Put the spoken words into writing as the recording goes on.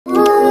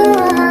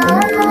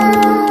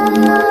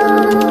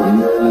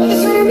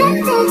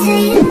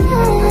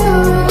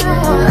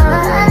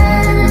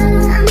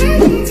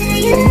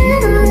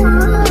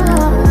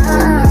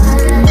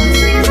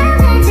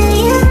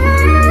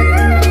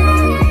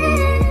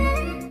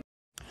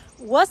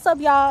What's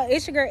up, y'all?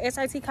 It's your girl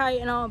SRT Kai,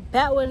 and I'm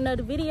back with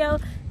another video.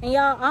 And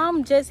y'all,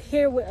 I'm just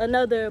here with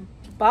another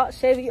box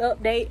Chevy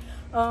update.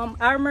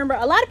 I remember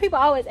a lot of people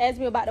always ask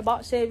me about the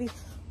box Chevy,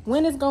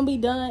 when it's gonna be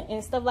done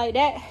and stuff like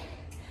that.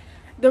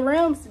 The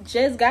rims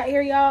just got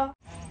here, y'all.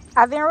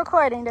 I've been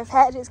recording. The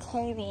pack just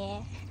came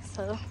in,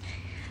 so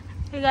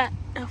we got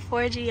the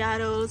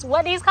forgiatos.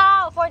 What these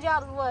called?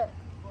 Forgiatos what?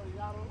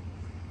 Forgiato.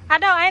 I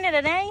know, ain't it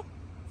a name?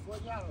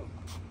 Forgiato.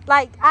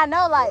 Like, I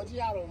know, like.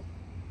 Forgiato.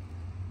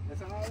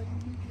 That's all you know.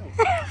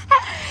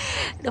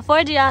 The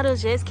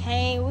forgiatos just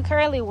came. We're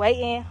currently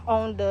waiting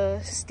on the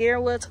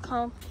steering wheel to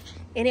come.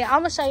 And then I'm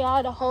gonna show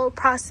y'all the whole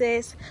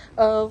process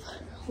of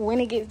when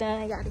it gets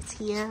done. I got the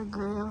Tierra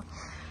grill.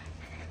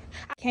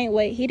 I can't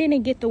wait. He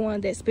didn't get the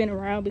one that spin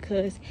around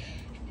because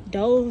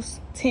those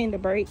tend to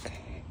break.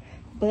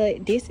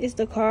 But this is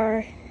the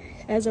car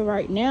as of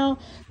right now.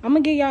 I'm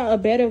gonna give y'all a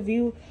better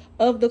view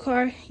of the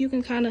car. You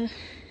can kind of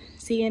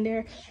see in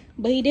there.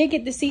 But he did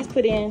get the seats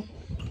put in.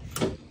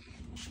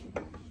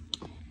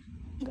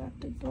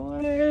 Got the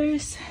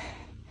doors.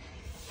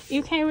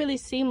 You can't really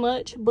see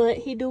much, but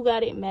he do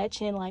got it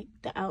matching like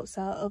the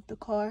outside of the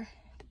car.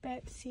 The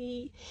back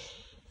seat,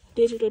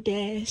 digital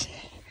dash.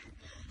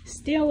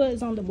 Steering wheel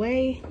is on the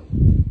way.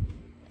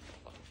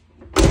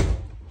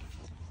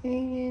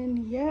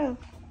 And yeah.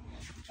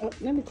 Oh,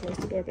 let me close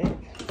the door back.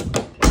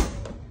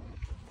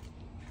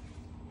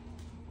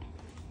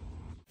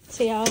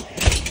 So y'all,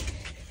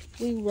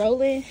 we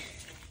rolling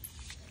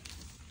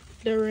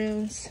the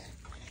rims.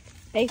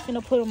 They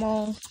finna put them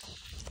on.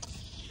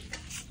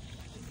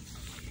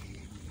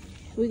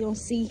 We gonna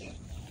see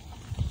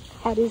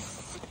how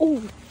this,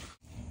 ooh,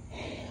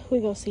 we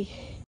gonna see.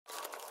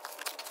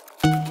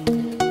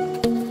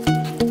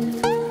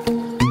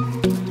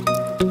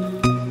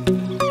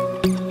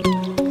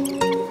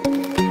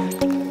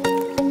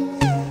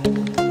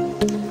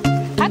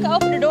 I can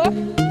open the door.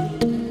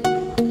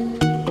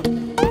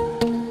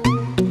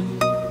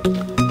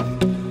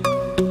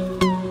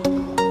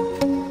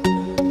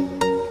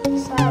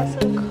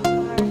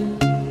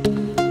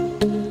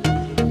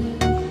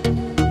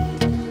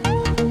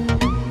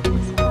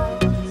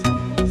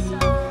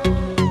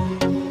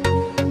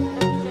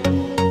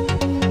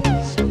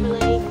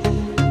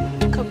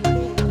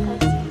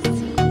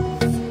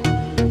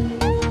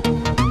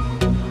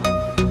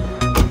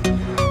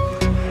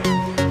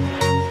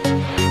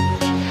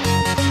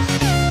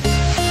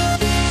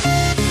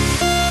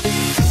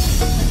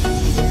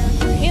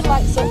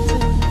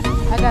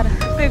 I gotta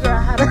figure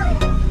out how to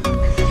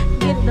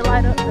get it to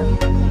light up though.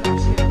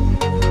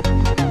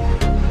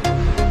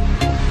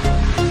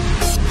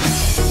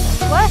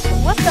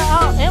 What's the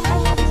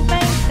emblem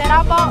thing that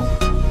I bought?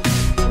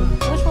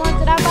 Which ones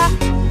did I buy?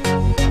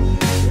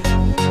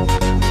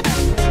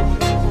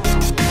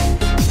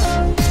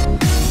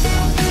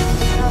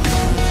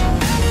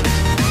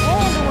 And the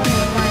one was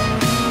right.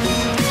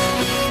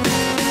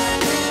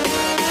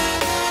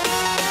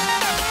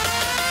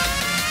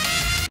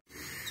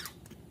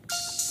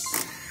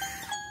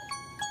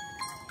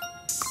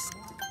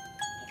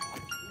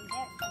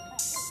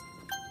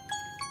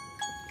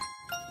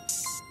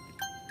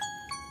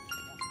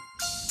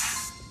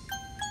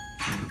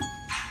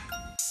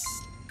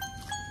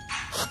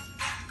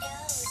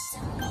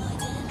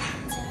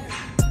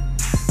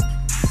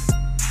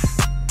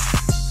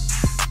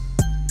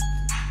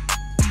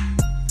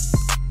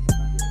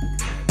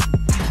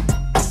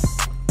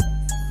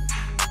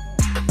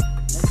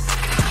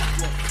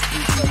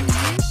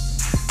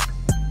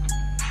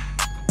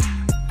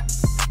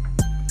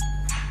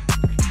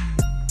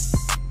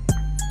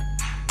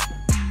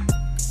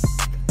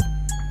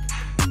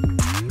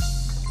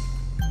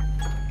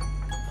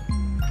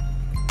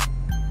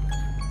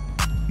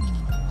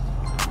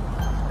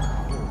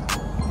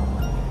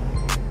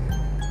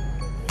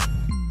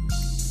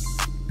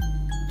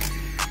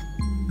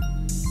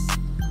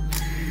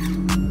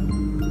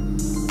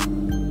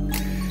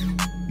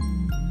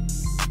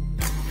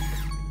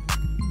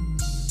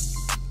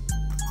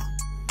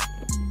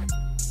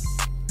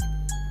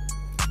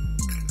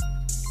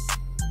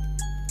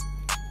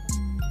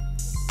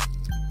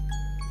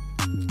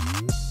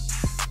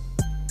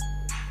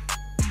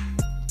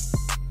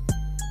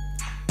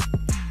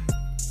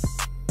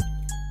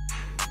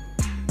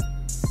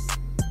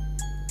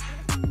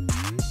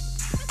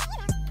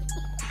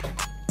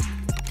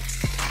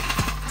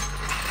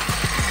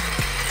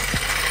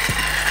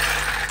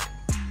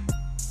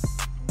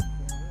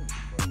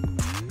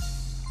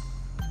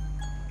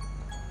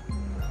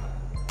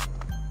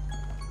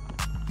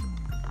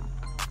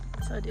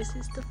 So this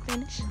is the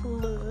finished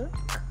look.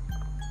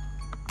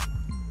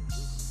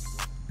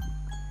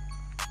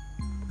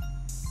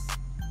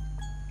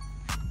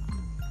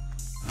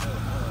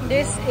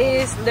 This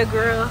is the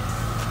grill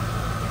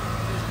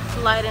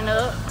lighting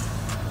up.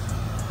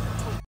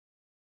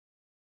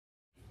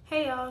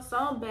 Hey y'all, so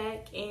I'm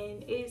back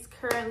and it's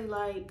currently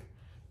like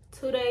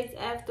 2 days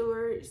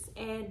afterwards,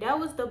 and that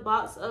was the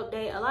box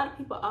update. A lot of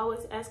people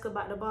always ask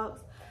about the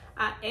box.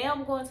 I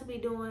am going to be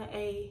doing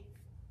a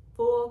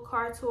full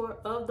car tour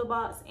of the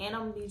box, and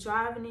I'm gonna be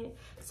driving it.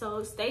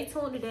 So stay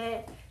tuned to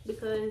that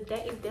because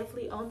that is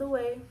definitely on the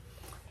way.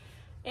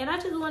 And I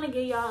just want to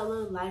give y'all a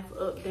little life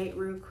update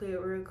real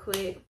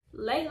quick.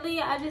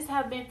 Lately, I just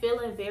have been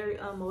feeling very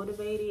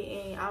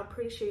unmotivated, and I'm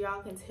pretty sure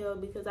y'all can tell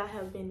because I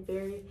have been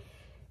very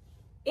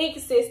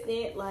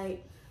inconsistent.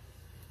 Like,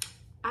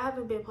 I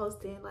haven't been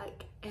posting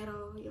like at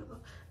all, y'all.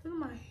 Look at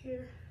my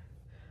hair.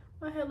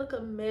 My hair look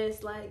a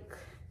mess, like.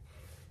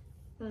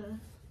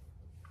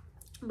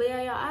 But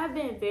yeah, y'all, I've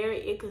been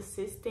very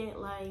inconsistent.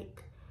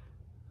 Like,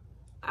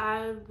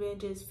 I've been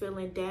just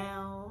feeling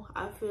down.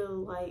 I feel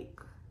like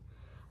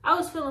I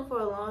was feeling for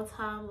a long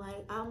time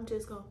like I'm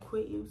just gonna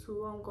quit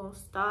YouTube, I'm gonna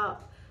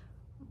stop.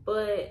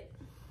 But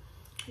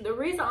the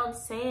reason I'm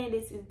saying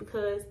this is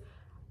because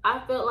I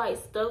felt like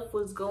stuff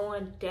was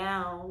going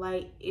down.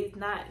 Like, it's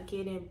not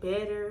getting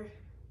better,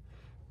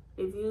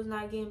 the views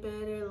not getting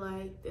better,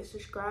 like the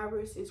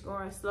subscribers is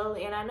growing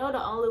slowly. And I know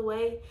the only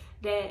way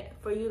that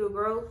for you to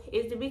grow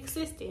is to be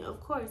consistent, of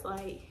course,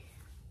 like,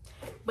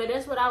 but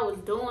that's what I was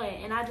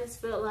doing, and I just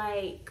felt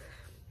like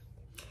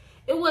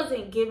it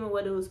wasn't giving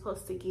what it was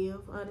supposed to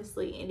give,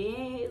 honestly. And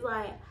then it's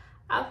like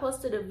I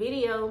posted a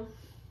video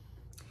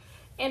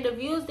and the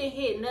views didn't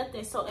hit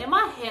nothing. So in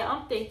my head,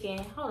 I'm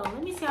thinking, hold on,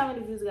 let me see how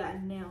many views I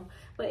got now.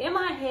 But in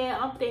my head,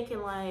 I'm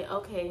thinking like,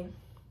 okay,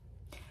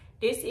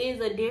 this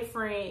is a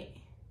different,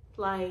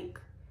 like,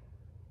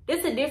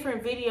 this a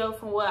different video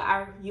from what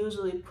I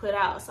usually put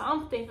out. So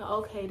I'm thinking,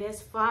 okay,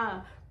 that's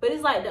fine. But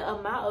it's like the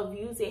amount of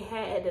views it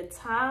had at the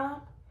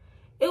time,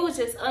 it was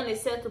just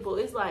unacceptable.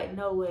 It's like,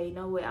 no way,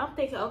 no way. I'm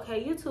thinking,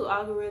 okay, YouTube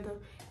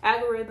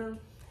algorithm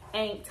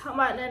ain't talking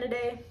about none of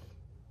that.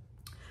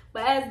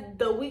 But as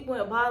the week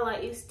went by,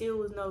 like, it still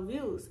was no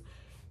views.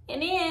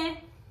 And then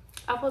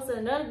I posted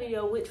another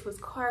video, which was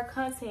car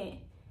content,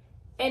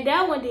 and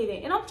that one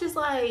didn't. And I'm just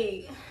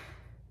like,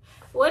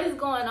 what is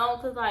going on?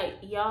 Because,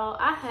 like, y'all,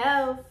 I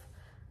have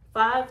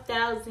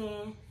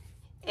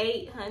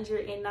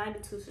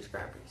 5,892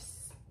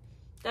 subscribers.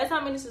 That's how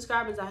many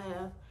subscribers I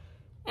have.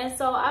 And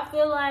so I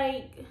feel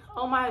like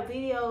on my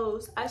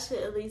videos, I should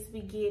at least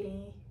be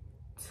getting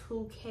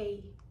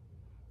 2K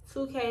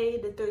to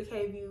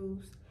 3K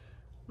views.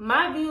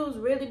 My views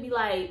really be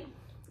like,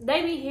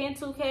 they be hitting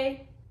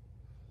 2K,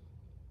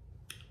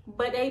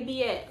 but they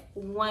be at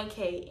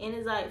 1K. And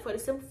it's like, for the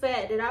simple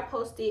fact that I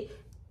posted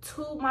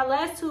my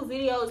last two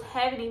videos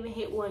haven't even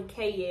hit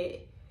 1K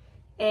yet.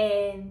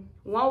 And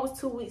one was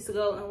 2 weeks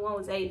ago and one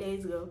was 8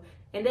 days ago.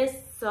 And that's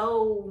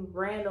so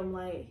random,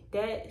 like,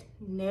 that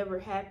never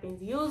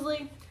happens.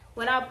 Usually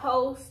when I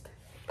post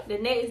the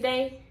next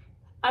day,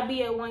 I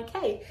be at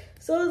 1K.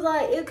 So it's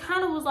like, it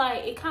kind of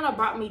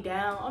brought me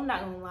down. I'm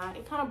not gonna lie,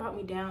 it kind of brought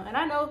me down. And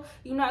I know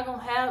you're not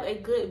gonna have a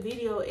good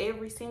video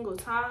every single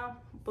time,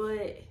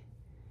 but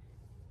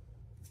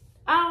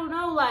I don't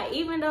know, like,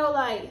 even though,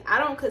 like, I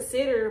don't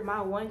consider my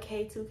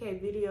 1K, 2K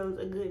videos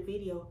a good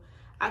video.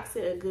 I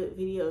consider a good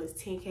video is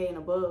 10K and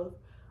above.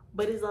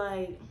 But it's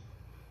like,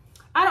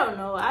 I don't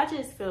know, I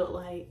just felt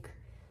like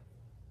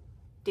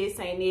this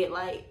ain't it,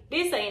 like,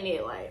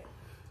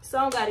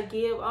 something gotta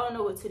give. I don't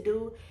know what to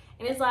do.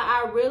 And it's like,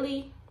 I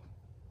really,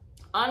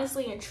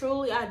 honestly and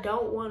truly, I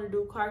don't want to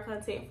do car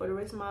content for the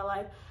rest of my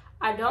life.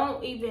 I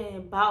don't even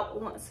about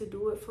want to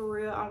do it for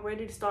real. I'm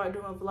ready to start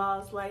doing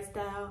vlogs,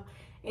 lifestyle,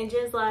 and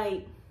just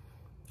like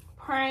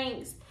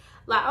pranks.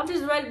 Like, I'm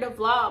just ready to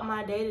vlog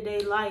my day-to-day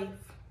life.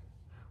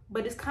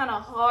 But it's kind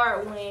of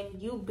hard when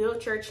you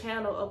built your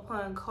channel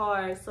upon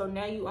cars. So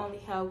now you only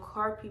have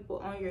car people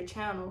on your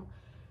channel.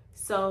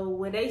 So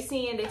when they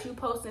seeing that you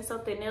posting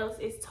something else,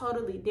 it's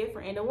totally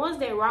different. And the ones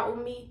that rock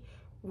with me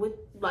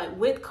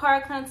with car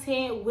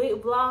content,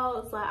 with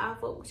vlogs, like, I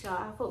fuck with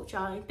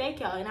y'all, and thank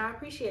y'all, and I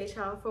appreciate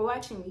y'all for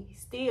watching me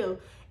still,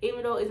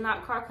 even though it's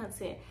not car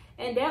content.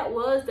 And that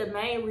was the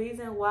main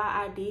reason why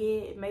I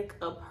did make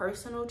a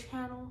personal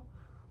channel.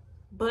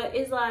 But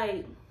it's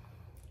like,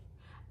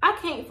 I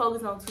can't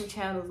focus on 2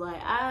 channels.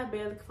 Like, I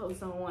barely can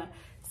focus on 1.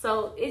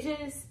 So it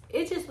just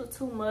was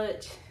too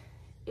much.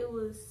 It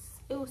was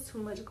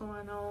too much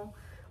going on.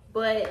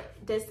 But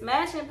the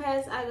smashing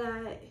pass, I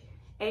got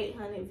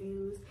 800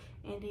 views.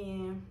 And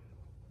then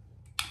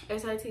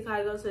SIT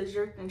car goes to the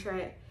drifting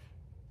track,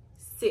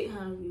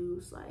 600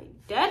 views. Like,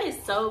 that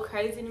is so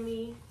crazy to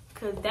me,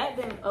 because that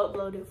been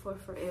uploaded for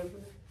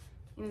forever.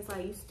 And it's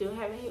like, you still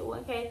haven't hit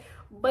 1K.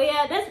 But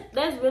yeah,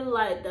 that's really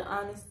like the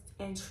honest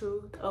and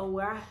truth of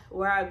where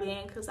I've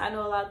been. Because I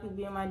know a lot of people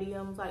be in my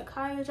DMs like,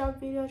 Kaya,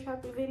 drop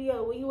a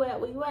video, where you at?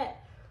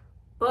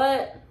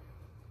 But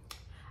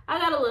I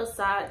got a little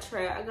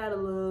sidetrack. I got a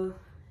little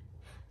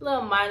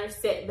minor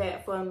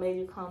setback for a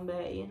major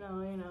comeback, you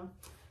know.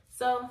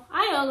 So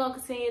I am gonna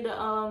continue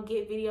to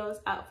get videos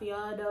out for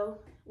y'all though,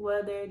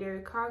 whether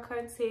they're car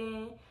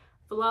content,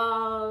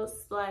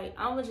 vlogs. Like,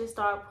 I'm gonna just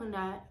start putting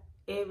out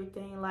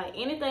everything, like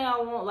anything I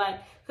want,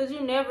 like, because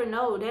you never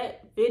know,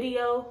 that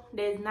video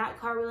that's not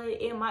car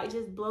related, it might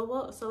just blow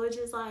up. So it's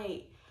just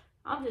like,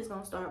 I'm just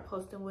gonna start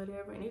posting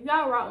whatever. And if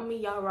y'all rock with me,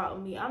 y'all rock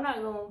with me. I'm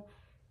not gonna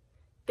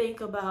think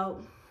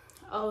about,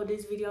 oh,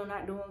 this video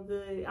not doing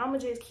good. I'ma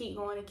just keep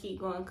going and keep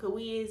going, because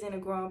we is in a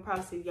growing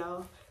process,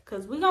 y'all.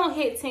 Because we gonna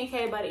hit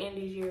 10K by the end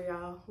of this year,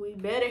 y'all. We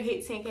better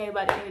hit 10K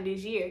by the end of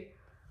this year.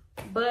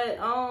 But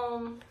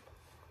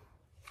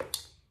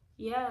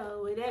yeah,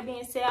 with that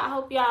being said, I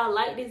hope y'all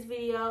like this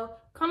video.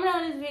 Comment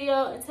on this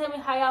video and tell me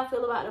how y'all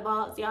feel about the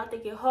box. Y'all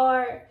think it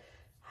hard?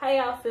 How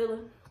y'all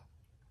feeling?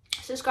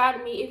 Subscribe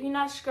to me. If you're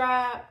not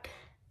subscribed,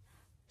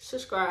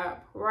 subscribe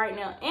right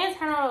now. And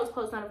turn on those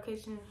post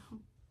notification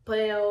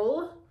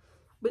bell,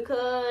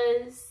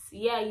 because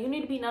yeah, you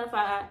need to be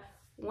notified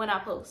when I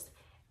post.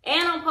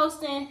 And I'm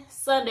posting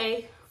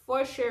Sunday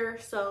for sure.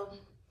 So,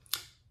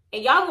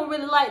 and y'all gonna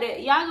really like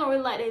that. Y'all gonna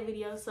really like that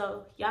video.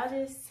 So y'all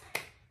just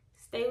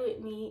stay with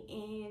me,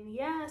 and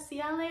yeah, see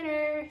y'all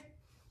later.